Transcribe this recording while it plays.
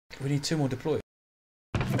We need 2 more deployed.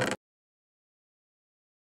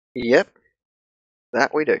 Yep,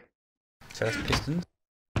 that we do. So that's pistons.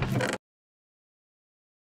 Is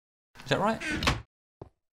that right?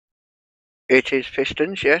 It is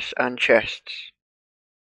pistons, yes, and chests.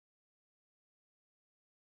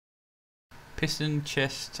 Piston,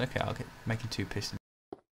 chests. Okay, I'll get making 2 pistons.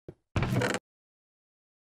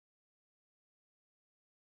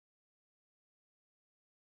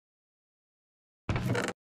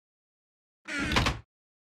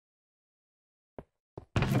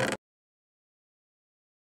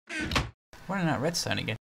 Running out of redstone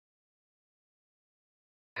again.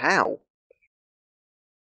 How?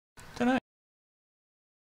 Don't know.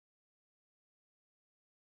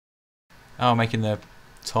 Oh, making the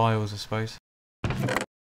tiles, I suppose.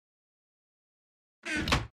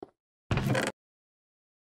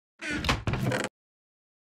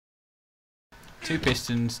 Two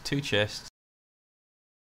pistons, 2 chests.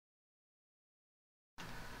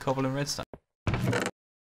 Cobble and redstone.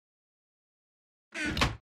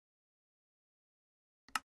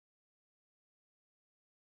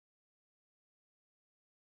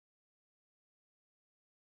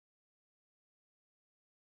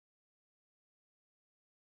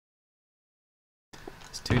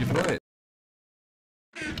 It's 2 deployed.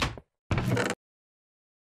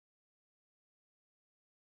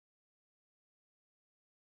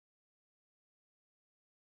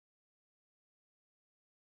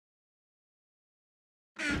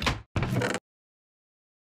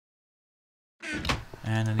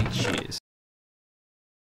 And I need shears.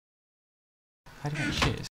 How do you make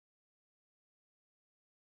shears?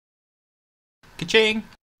 Ka-ching!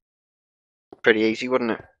 Pretty easy,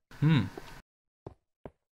 wasn't it?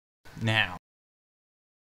 Now.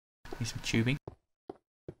 Need some tubing.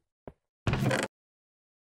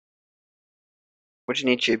 What do you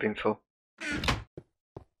need tubing for?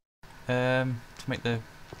 To make the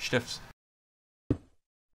stuffs.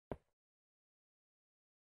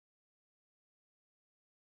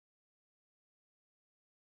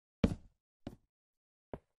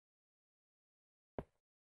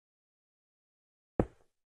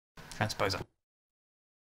 Transposer.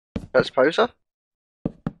 Transposer?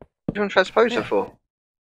 What do you want transposer for?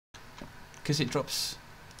 Because it drops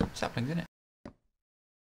saplings, isn't it?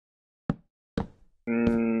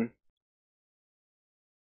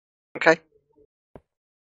 Okay.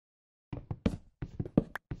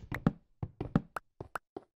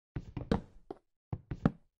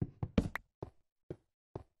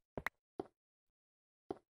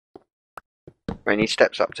 We need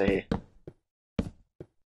steps up to here.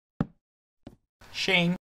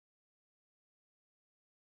 Shing!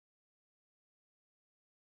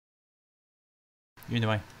 You're in the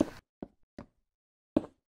way.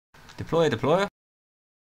 Deployer, deployer.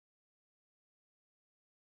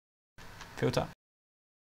 Filter.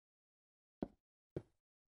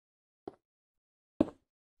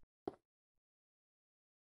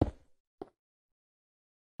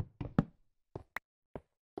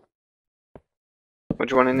 What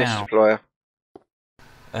do you want in this Now. deployer?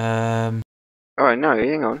 Alright, no,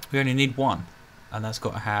 hang on. We only need 1, and that's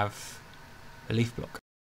got to have a leaf block.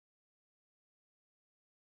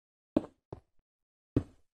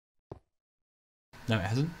 No, it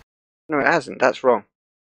hasn't. No, it hasn't. That's wrong.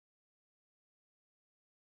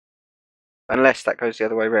 Unless that goes the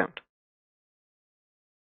other way round.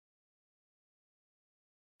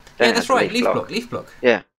 Yeah, that's right. Leaf block. Leaf block.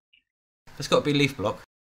 Yeah. There's got to be a leaf block.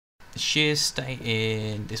 The shears stay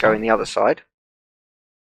in this Go one. in the other side.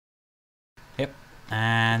 Yep.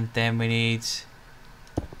 And then we need...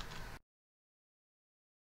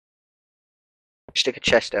 Stick a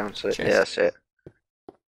chest down so yeah, that's it.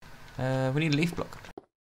 We need a leaf block.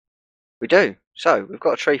 We do. So, we've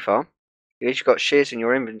got a tree farm. You've got shears in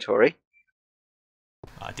your inventory.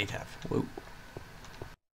 I did have. Whoa.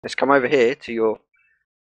 Let's come over here to your...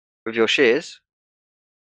 with your shears.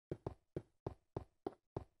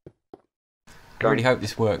 I really hope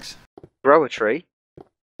this works. Grow a tree.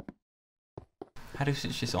 How do we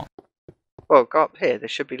switch this on? Well, go up here. There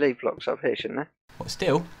should be leaf blocks up here, shouldn't there? What,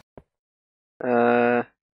 still?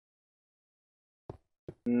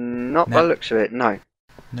 Not by the looks of it, no.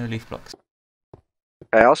 No leaf blocks.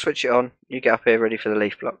 Okay, I'll switch it on. You get up here ready for the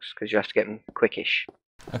leaf blocks, because you have to get them quickish.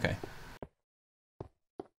 Okay.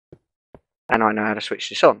 And I know how to switch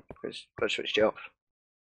this on, because I switched it off.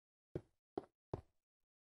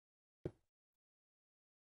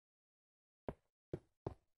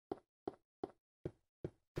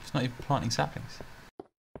 It's not even planting saplings.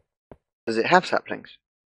 Does it have saplings?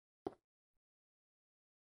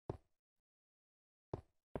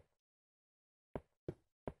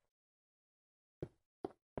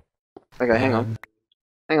 Okay, hang on.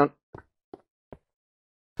 Hang on.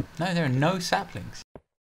 No, there are no saplings.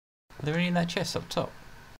 Are there any in that chest up top?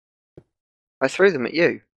 I threw them at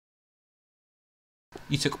you.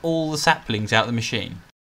 You took all the saplings out of the machine.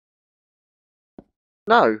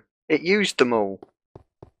 No, it used them all.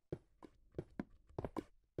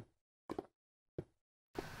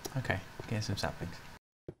 Okay, get some saplings.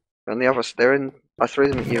 And the others, they're in. I threw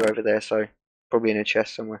them at you over there, so probably in a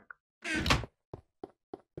chest somewhere.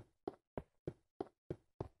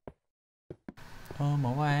 On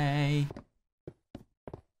my way.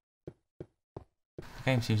 The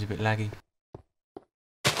game seems a bit laggy.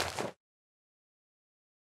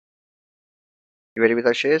 You ready with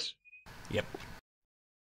those shears? Yep.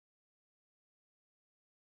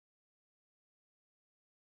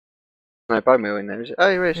 No bone meal in there, is it? Oh,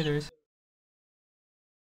 there is. Yeah, there is.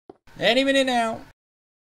 Any minute now.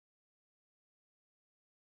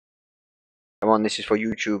 Come on, this is for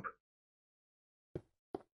YouTube.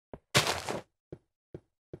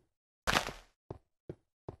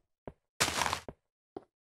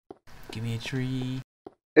 Give me a tree.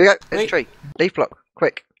 Here we go. There's a Wait. tree. Leaf block.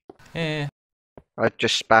 Quick. Yeah. I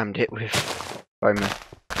just spammed it with bone meal.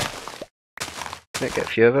 Let's get a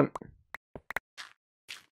few of them.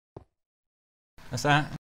 What's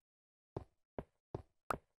that?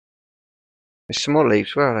 There's some more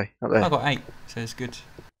leaves. Where are they? Up there. I got 8, so it's good.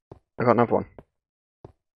 I got another one.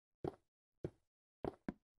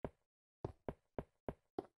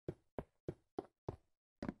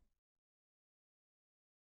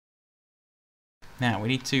 Now we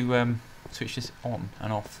need to switch this on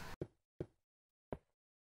and off.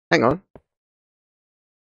 Hang on.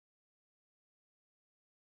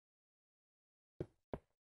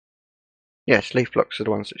 Yes, leaf blocks are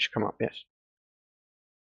the ones that should come up. Yes.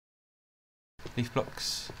 Leaf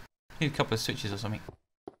blocks. Need a couple of switches or something.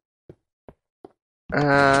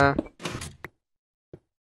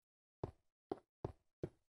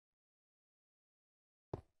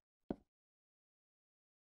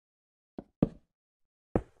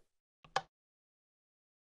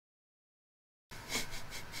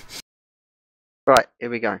 Right, here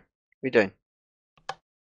we go. What are we doing?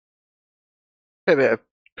 Put a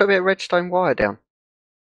bit of redstone wire down.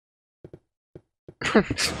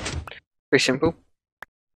 Very simple.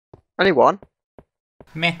 Only one.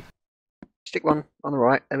 Meh. Stick one on the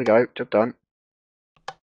right. There we go. Job done.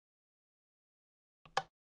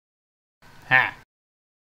 Ha!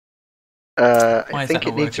 I Why is think that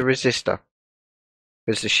it not needs a resistor.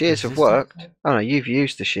 Because the shears have Resistor? worked. Oh no, you've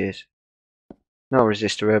used the shears. No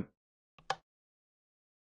resistor.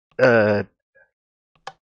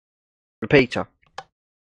 Repeater.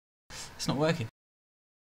 It's not working.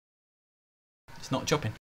 It's not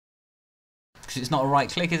chopping. Because it's not a right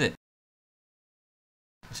click, is it?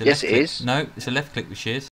 It's a Yes, left it click. is. No, it's a left click with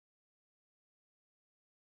shears.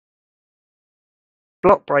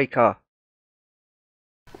 Block breaker.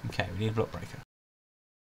 Okay, we need a block breaker.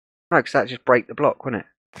 No, because that just break the block, wouldn't it?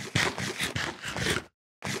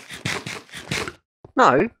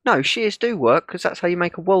 No, shears do work because that's how you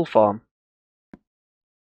make a wool farm.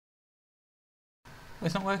 Well,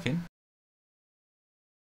 it's not working.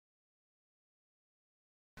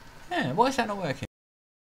 Yeah, why is that not working?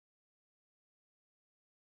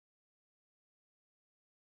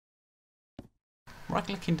 Right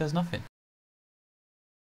clicking does nothing.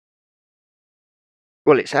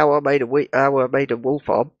 Well, it's how I made a wool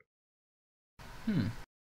farm.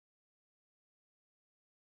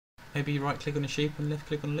 Maybe you right click on the sheep and left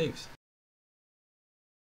click on the leaves.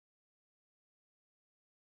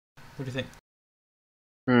 What do you think?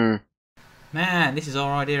 Man, this is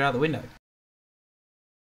our idea out the window.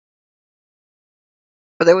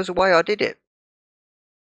 But there was a way I did it.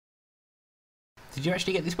 Did you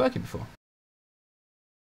actually get this working before?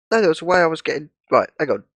 No, there was a way I was getting. Right,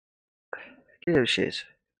 hang on. Give me those shears.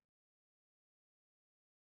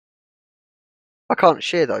 I can't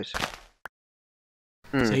shear those.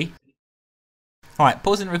 See? Alright,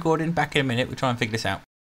 pausing the recording, back in a minute, we'll try and figure this out.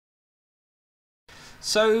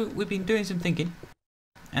 So, we've been doing some thinking.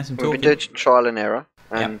 And some talking. We've been doing some trial and error.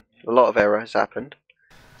 And a lot of error has happened.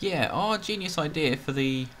 Yeah, our genius idea for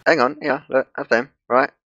the... Hang on, yeah, look, have them,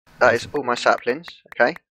 right? That is all my saplings,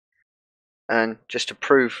 okay? And just to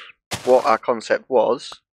prove what our concept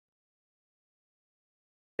was,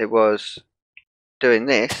 it was doing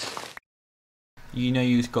this. You know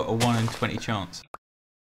you've got a 1 in 20 chance.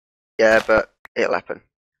 Yeah, but it'll happen.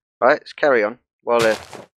 Right, let's carry on while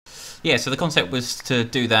Yeah, so the concept was to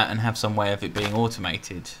do that and have some way of it being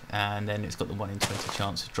automated, and then it's got the 1 in 20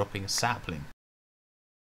 chance of dropping a sapling.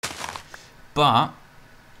 But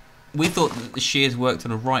We thought that the shears worked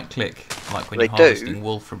on a right click, like when They you're harvesting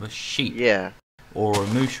wool from a sheep Yeah. or a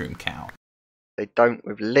mushroom cow. They don't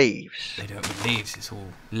with leaves. They don't with leaves, it's all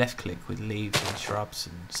left click with leaves and shrubs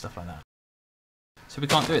and stuff like that. So we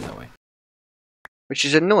can't do it that way. Which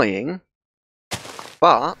is annoying,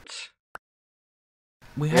 but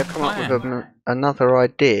We have have come up with another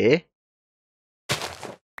idea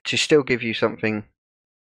to still give you something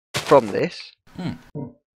from this. And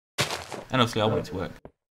obviously I want it to work.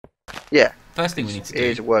 Yeah. First thing we need to do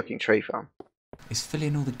is a working tree farm. is fill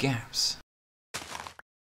in all the gaps.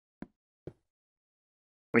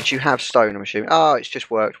 Which you have stone, I'm assuming. Oh, it's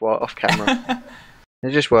just worked while off camera.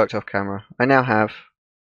 It just worked off camera. I now have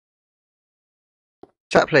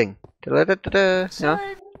sapling. Da-da-da-da-da.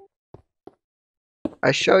 Yeah.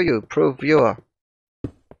 I show you, prove viewer.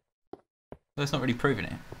 That's not really proving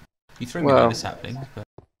it. You threw me a load of saplings,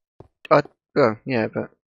 but... Oh, yeah, but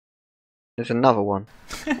there's another one.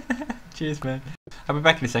 Cheers, man. I'll be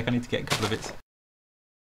back in a sec, I need to get a couple of bits.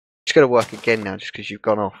 It's going to work again now just because you've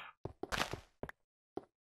gone off.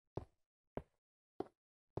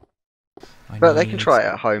 But they can try it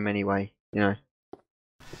at home anyway, you know.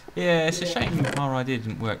 Yeah, it's a shame our idea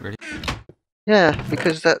didn't work really. Yeah,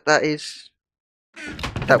 because that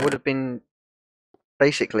would have been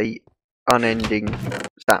basically unending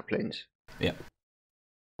saplings. Yeah.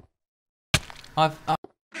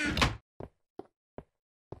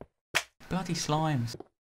 Bloody slimes.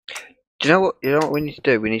 Do you know what? You know what we need to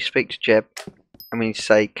do? We need to speak to Jeb, and we need to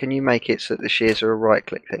say, "Can you make it so that the shears are a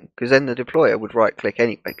right-click thing?" Because then the deployer would right-click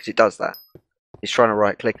anyway, because it does that. It's trying to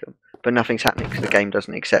right-click them, but nothing's happening because the game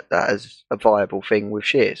doesn't accept that as a viable thing with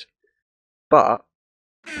shears. But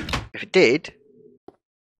if it did,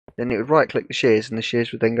 then it would right-click the shears, and the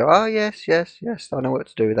shears would then go, "Oh yes, yes, yes, I know what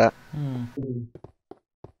to do with that."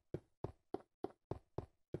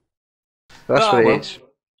 So that's what it is.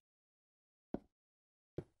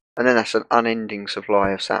 And then that's an unending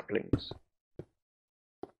supply of saplings.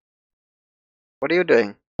 What are you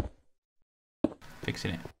doing?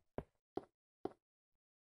 Fixing it.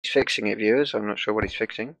 He's fixing it, viewers. I'm not sure what he's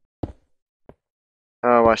fixing.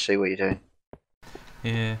 Oh, I see what you're doing.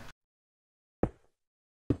 Yeah.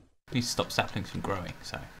 Need to stop saplings from growing,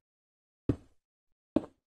 so...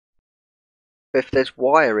 If there's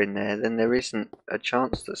wire in there, then there isn't a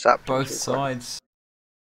chance that saplings Both will sides.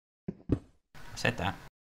 I said that.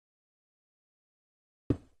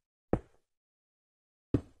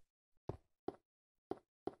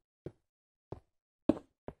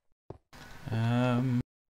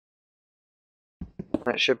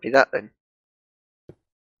 That should be that then.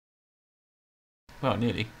 Well,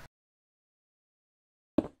 nearly.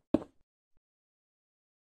 I'm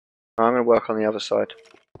going to work on the other side.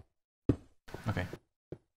 Okay.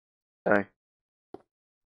 So.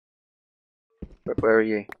 But where are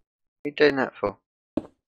you? What are you doing that for?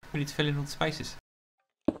 We need to fill in all the spaces.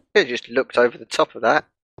 You just looked over the top of that.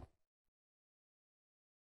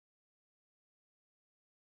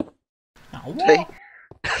 Oh, what?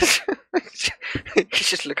 See? You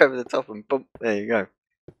just look over the top and boom, there you go.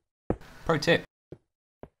 Pro tip.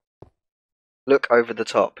 Look over the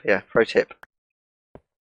top, yeah, pro tip.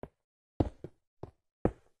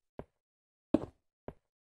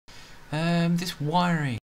 This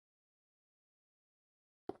wiring.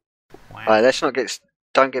 Wow. Alright, let's not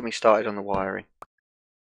don't get me started on the wiring.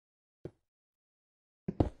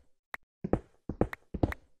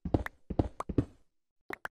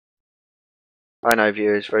 I know,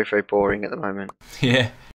 viewers, very, very boring at the moment. Yeah.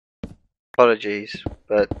 Apologies,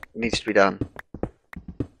 but it needs to be done.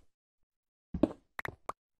 It's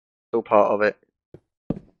all part of it.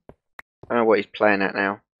 I don't know what he's playing at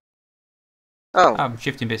now. Oh, I'm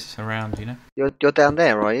shifting bits around, you know. you're down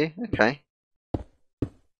there, are you? Okay.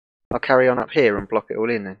 I'll carry on up here and block it all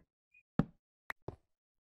in then.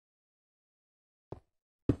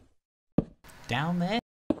 Down there?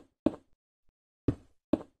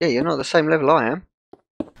 Yeah, you're not the same level I am.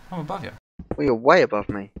 I'm above you. Well, you're way above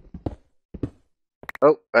me.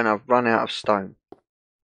 Oh, and I've run out of stone.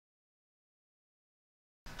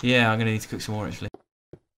 Yeah, I'm gonna need to cook some more actually.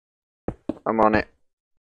 I'm on it.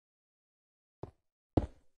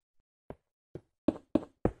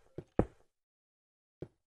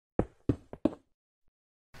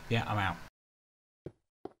 Yeah, I'm out.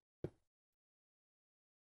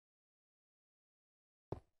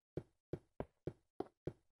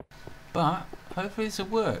 But hopefully this will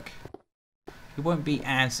work. It won't be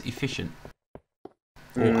as efficient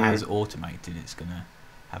or as automated. It's gonna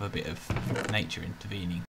have a bit of nature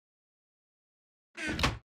intervening.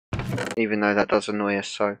 Even though that does annoy us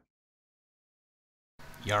so.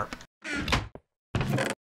 Yarp.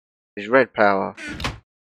 Is red power.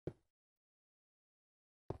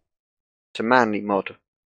 a manly mod.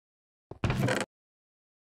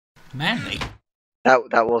 Manly?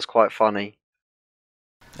 That was quite funny.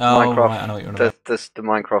 Oh, Minecraft, right, I know what you're on about. the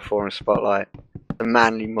Minecraft forum spotlight. The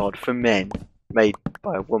manly mod for men, made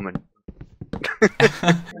by a woman.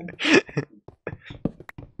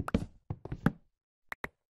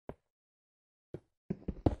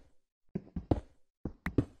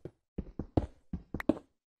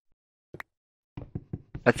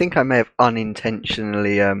 I think I may have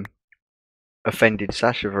unintentionally offended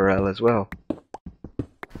Sasha Varel as well.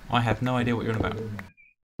 I have no idea what you're on about.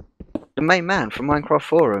 The main man from Minecraft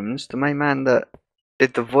forums, the main man that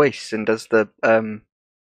did the voice and does the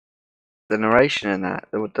narration and that,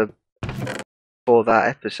 for that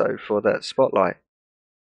episode, for that spotlight.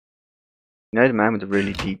 You know the man with the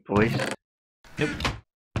really deep voice? Nope.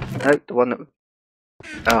 Nope, the one that...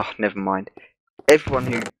 Oh, never mind. Everyone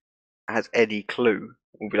who has any clue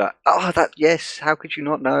will be like, oh, that, yes, how could you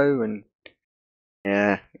not know? And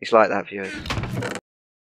yeah, it's like that, viewers.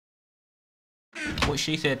 What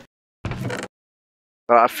she said.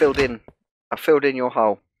 Right, I filled in your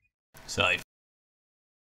hole. Save.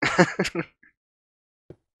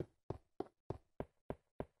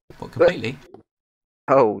 What, completely?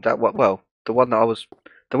 Oh, that what? Well, the one I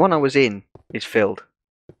was in is filled.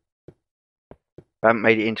 I haven't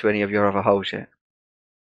made it into any of your other holes yet.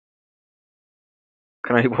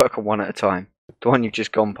 Can only work on one at a time. The one you've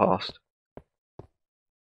just gone past.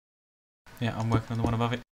 Yeah, I'm working on the one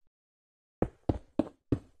above it.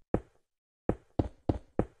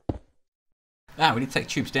 Ah, we need to take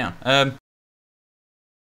tubes down. I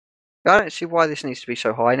don't see why this needs to be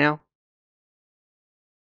so high now.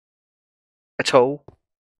 At all.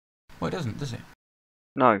 Well, it doesn't, does it?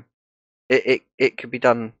 No. It could be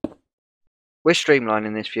done. We're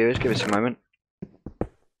streamlining this, viewers. Give us a moment.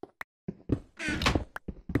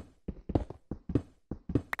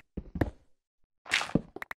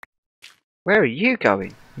 Where are you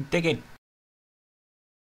going? I'm digging.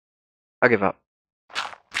 I give up.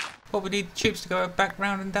 Well, we need tubes to go back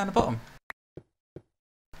round and down the bottom.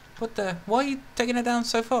 What the? Why are you taking it down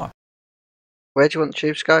so far? Where do you want the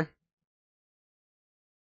tubes to go?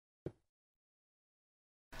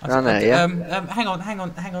 Down there, yeah? Hang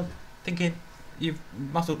on. Thinking you've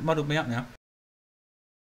muddled me up now.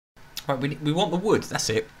 Right, we want the wood. That's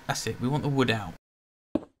it. We want the wood out.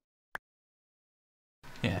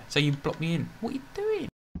 Yeah. So you blocked me in. What are you doing?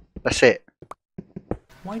 That's it.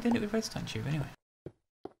 Why are you doing it with redstone tube anyway?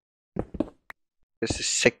 Because the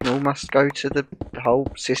signal must go to the whole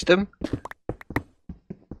system. It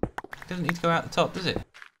doesn't need to go out the top, does it?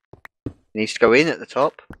 It needs to go in at the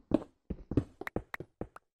top.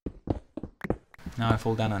 No, I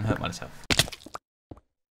fall down and hurt myself.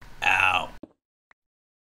 Ow.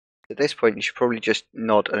 At this point, you should probably just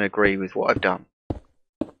nod and agree with what I've done.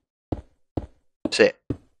 That's it.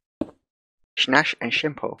 Schnash and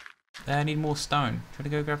simple. I need more stone. Do you want to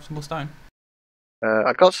go grab some more stone?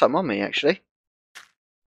 I got some on me, actually.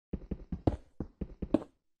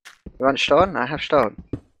 You want stone? I have stone.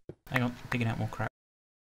 Hang on, digging out more crap.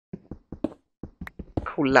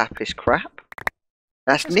 Call lapis crap?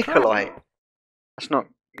 That's Nikolite. Crap. That's not...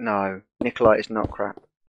 No, Nikolite is not crap.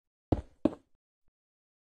 Do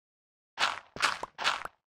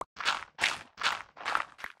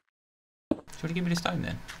you want to give me the stone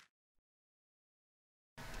then?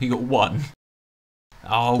 You got one.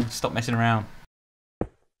 Oh, stop messing around.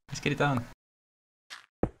 Let's get it done.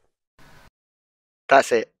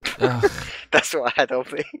 That's it. Ugh. That's what I had on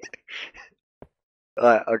me.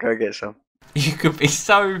 Right, I'll go get some. You could be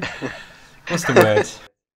so... What's the word?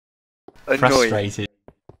 Annoyed. Frustrated.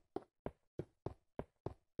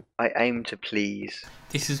 I aim to please.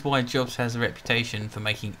 This is why Jobs has a reputation for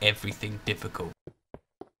making everything difficult.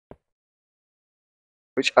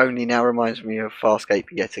 Which only now reminds me of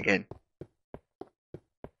Farscape yet again.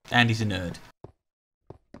 And he's a nerd.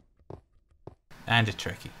 And a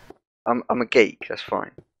Trekkie. I'm a geek, that's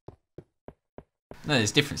fine. No,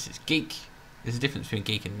 there's differences. There's a difference between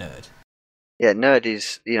geek and nerd. Yeah, nerd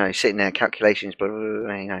is, you know, sitting there, calculations, blah, blah,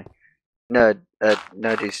 blah, you know.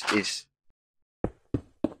 Nerd is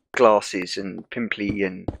glasses and pimply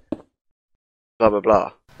and blah, blah,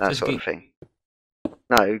 blah. That sort of thing.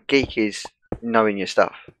 No, geek is knowing your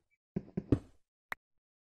stuff.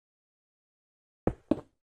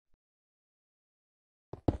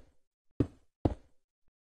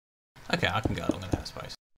 Okay, I can go along with that, I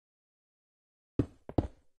suppose.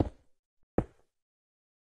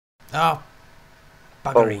 Oh,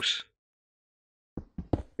 buggery. Balls.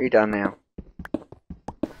 What are you done now?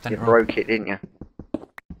 Done You it wrong. broke it, didn't you?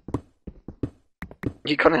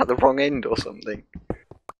 You got out the wrong end or something.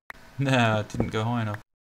 No, I didn't go high enough.